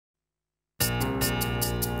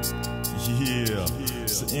Yeah,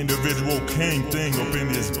 it's an individual king thing up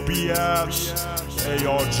in this biatch.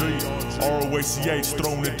 ARG, ROACH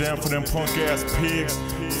throwing it down for them punk ass pigs,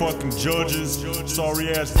 fucking judges, sorry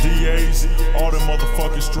ass DAs, all them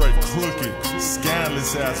motherfuckers straight crooked,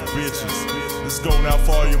 scandalous ass bitches. Let's go now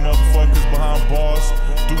for all you motherfuckers behind bars,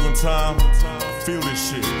 doing time. Feel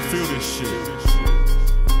this shit, feel this shit.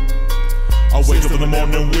 I wake up in the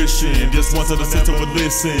morning wishing just once of the system would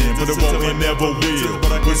listen, but it won't and never will.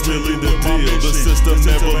 What's really the deal? The system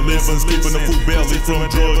never listens, keeping the food belly from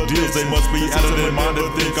drug deals. They must be out of their mind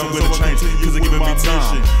and think I'm gonna change, cause they're giving me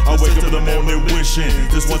time. I wake up in the morning wishing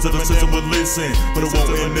just once of the system would listen, but it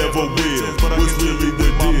won't and never will. What's really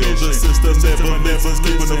the deal? The system never listens,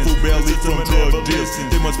 keeping the food belly from drug deals.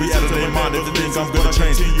 They must be out of their mind and think I'm gonna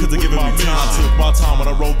change, cause they're giving me time. Took my time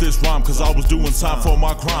when I wrote this rhyme, cause I was doing time for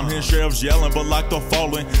my crime. Hearing sheriffs yelling, but like the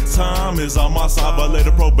falling, time is on my side.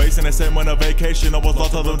 Violated probation, they sent me on a vacation. I was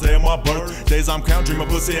lost on the day of my birth. Days I'm counting, my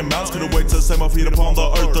pussy and mounts. Couldn't wait to set my feet upon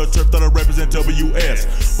the earth. The trip that I represent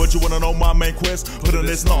WS. But you wanna know my main quest? Putting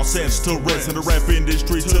this nonsense to rest in the rap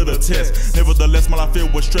industry to the test. Nevertheless, my life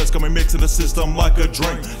filled with stress, coming mixed in the system like a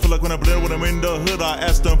drink. Feel like when I blend when I'm in the hood, I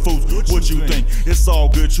ask them fools, what you think? It's all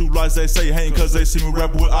good, true lies they say hang, cause they see me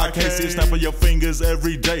rap with IKC. Snapping your fingers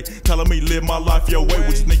every day, telling me live my life your way.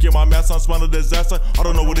 What you think you're my master? I'm smiling disaster. I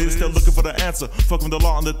don't know what it is, still looking for the answer. Fucking the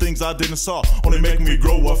law and the things I didn't saw, only making me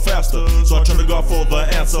grow up faster. So I turn to God for the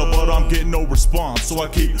answer, but I'm getting no response. So I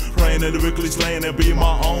keep praying individually, slaying and be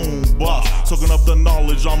my own boss. Soaking up the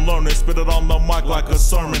knowledge I'm learning, spit it on the mic like a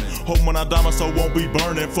sermon. Hope when I die my soul won't be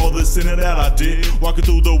burning for the sin that I did. Walking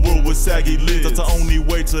through the world with saggy lids, that's the only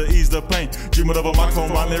way to ease the pain. Dreaming of a microphone,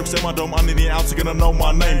 my lyrics in my dome. I need the outs to know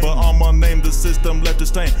my name, but I'ma name the system left a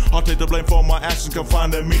stain. I'll take the blame for my actions,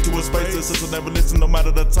 confining me to a space. The system never listen, no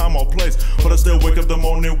matter the time or place. But I still wake up the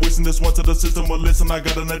morning wishing this one to the system will listen. I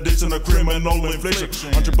got an addiction of criminal infliction.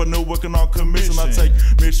 Entrepreneur working on commission. I take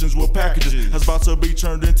missions with packages that's about to be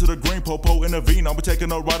turned into the green. Popo intervene. I'll be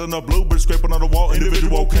taking a ride on the bluebird, scraping on the wall.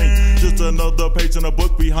 Individual king. Just another page in the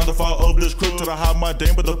book behind the file of this crook. Till I hide my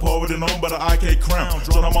dame, but the poet and owned by the IK crown.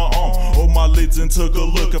 Drawn on my arm, over my lids and took a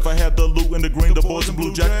look. If I had the loot in the green, the boys in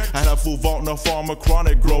blue jack, I had a full vault and a farmer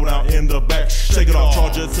chronic grow down in the back. Shake it off,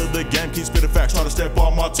 charge it to the game, keep spitting facts. Try to step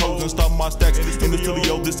on my toes and stop my stacks. In the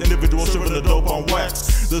studio, this individual serving the dope on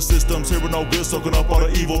wax. The system's hearing no good, soaking up all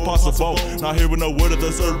the evil possible. Not hearing no word of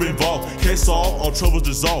this urban vault. Can't solve, all troubles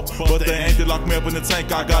dissolve. But they ain't, they locked me up in the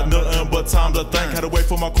tank. I got nothing but time to think. Had to wait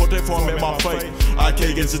for my court date before I met my fate.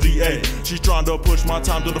 IK against the DA. She's trying to push my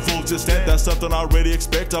time to the full extent. That's something I already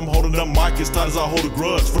expect. I'm holding the mic as tight as I hold a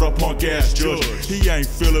grudge for the punk ass judge. He ain't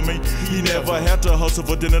feeling me. He never had to hustle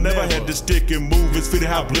for dinner. Never had to stick and move. His feet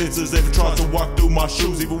have blitzes. Every try to walk through my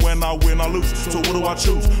shoes. Even when I win, I lose. So what do I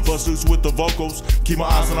choose? Bust loose with the vocals. Keep my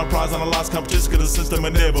eyes on the prize, analyze competition, cause the system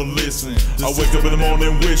and never listen. I wake up in the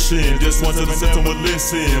morning wishing just once the system would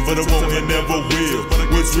listen, but it won't and never will.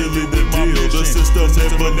 What's really the deal? The system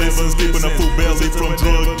never listens, keeping the food belly from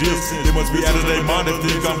drug deals. They must be out of their mind if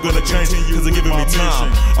they think I'm gonna change, cause they're giving me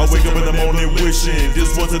time. I wake up in the morning wishing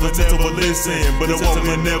just once the system would listen, but it won't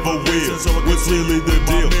and never will. What's really the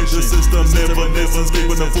deal? The system never listens,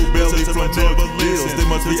 keeping the food belly from drug deals. They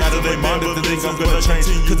must be out of their mind if they think I'm gonna change,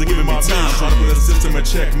 cause they're giving me time. Trying to put the system in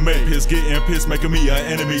checkmate. Piss getting pissed, making me an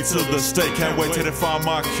enemy to the state. Can't wait till they find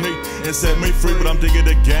my cake and set me free, but I'm digging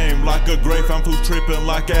the game like a grave. I'm food tripping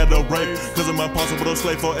like at a rape, cause I'm impossible to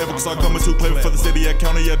slave forever. Cause I'm coming to play for the city and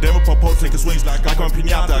county. Yeah, damn it, Popo taking swings like I'm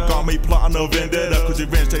piñata. Got me plotting a vendetta, cause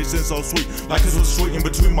revenge tasting so sweet, like it's sweet in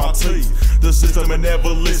between my teeth. The system never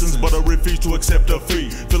listens, but I refuse to accept a fee.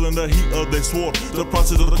 Feeling the heat of their sword, the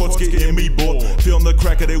process of the courts getting me bored. Feeling the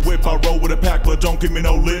crack of their whip, I roll with a pack, but don't give me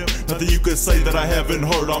no lip. Nothing you could say that I haven't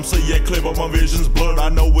heard. I'm saying clear, but my vision's blurred. I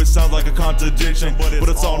know it sounds like a contradiction, but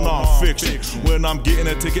it's all non-fiction. When I'm getting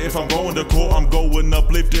a ticket, if I'm going to court, I'm going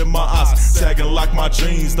up, lifting my eyes, sagging like my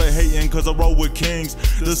jeans. They hating cause I roll with kings.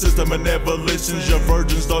 The system never listens. Your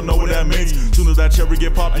virgins don't know what that means. Soon as that cherry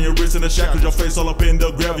get popped and your wrist in the shackles, your face all up in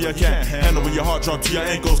the gravel. You can't handle when your heart drop to your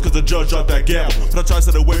ankles, cause the judge dropped that gavel. But I try to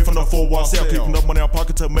stay away from the 4-wall cell, keeping up money in my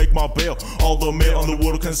pocket to make my bail. All the men on the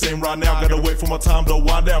world can sing right now. Gotta wait for my time to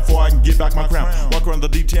wind down before I can get back my crown. Walk around the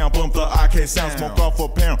D-town, bump the IK sound, smoke off a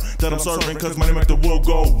pound that I'm serving, cause money make the world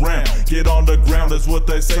go round. Get on the ground, that's what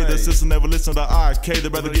they say. The system never listen to IK, they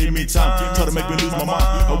rather give me time. Try to make me lose my mind.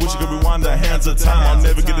 I wish I could rewind the hands of time. I'll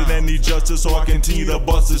never get it any need justice, so I continue to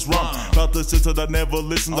bust this rhyme. About the sister that never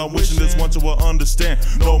listens, I'm wishing this one to understand.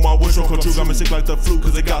 No, my wish won't come true, got me sick like the flu,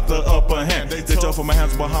 cause they got the upper hand. They tough for my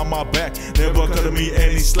hands behind my back, never cutting me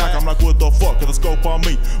any slack. I'm like, what the fuck, got a scope on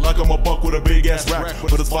me, like I'm a buck with a big ass rack.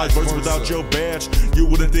 But it's vice versa without your badge, you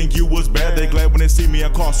wouldn't think you was bad. They glad when they see me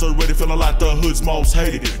incarcerated, feeling like the hood's most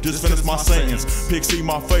hated. Just finished my sentence, pigs see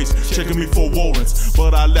my face, checking me for warrants,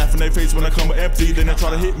 but I laugh in their face when I come empty. Then they try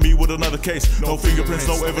to hit me with another case. No fingerprints,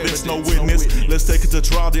 no evidence, no witness. Let's take it to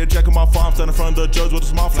trial. They're checking my farm, standing in front of the judge with a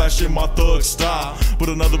smile, flashing my thug style. But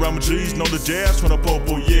another round of G's, know the jazz from the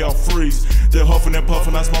popo, yeah, I freeze. They're huffing and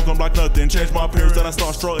puffing, I smoke them like nothing. Change my appearance, then I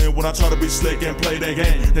start strutting when I try to be slick and play that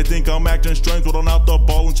game. They think I'm acting strange, but I'm out the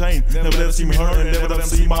ball and chain. Never let them see me hurt and never let them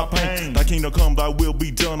see my pain. Thy kingdom come, thy will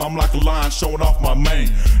be done. I'm like a lion showing off my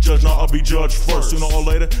mane. Judge not, I'll be judged first. Sooner or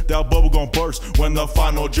later, that bubble gon' burst. When the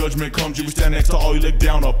final judgment comes, you be standing next to all you look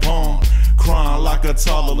down upon. Crying like a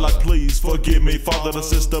toddler, like please forgive me, Father. The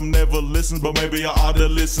system never listens, but maybe I ought to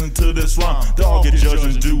listen to this rhyme. They all get judged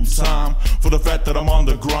in due time for the fact that I'm on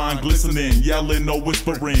the grind, glistening, yelling, no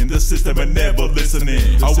whispering. The system ain't never listening.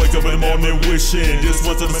 I wake up in the morning wishing this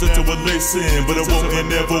was the system would listen, but it won't and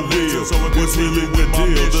never will. What's really the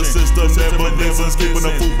deal? The system never listens, keeping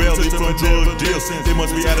a full belly from drug deals. They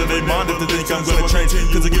must be out of their mind if they think I'm gonna change,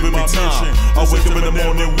 cause they're giving me time. I wake up in the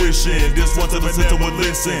morning wishing this was the system would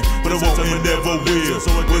listen, but it won't and never will.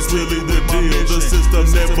 What's really the deal? The system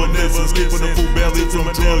never listens, keeping a full belly from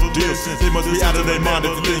drug deals. They must be out of their mind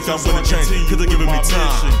if they think I'm gonna change, cause they're giving me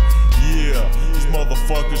time. Yeah, these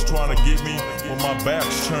motherfuckers trying to get me when my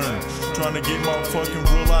back's turned, trying to get my fucking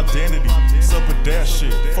real identity. What's up with that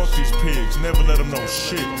shit? Fuck these pigs, never let them know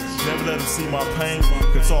shit. Never let them see my pain,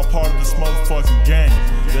 cause it's all part of this motherfucking game.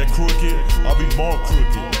 That crooked, I'll be more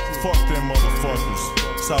crooked. Fuck them motherfuckers.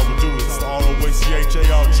 That's how we do it. It's the ROACH,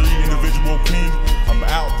 individual king. I'm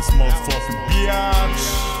out this motherfucking biatch.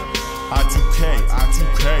 I2K.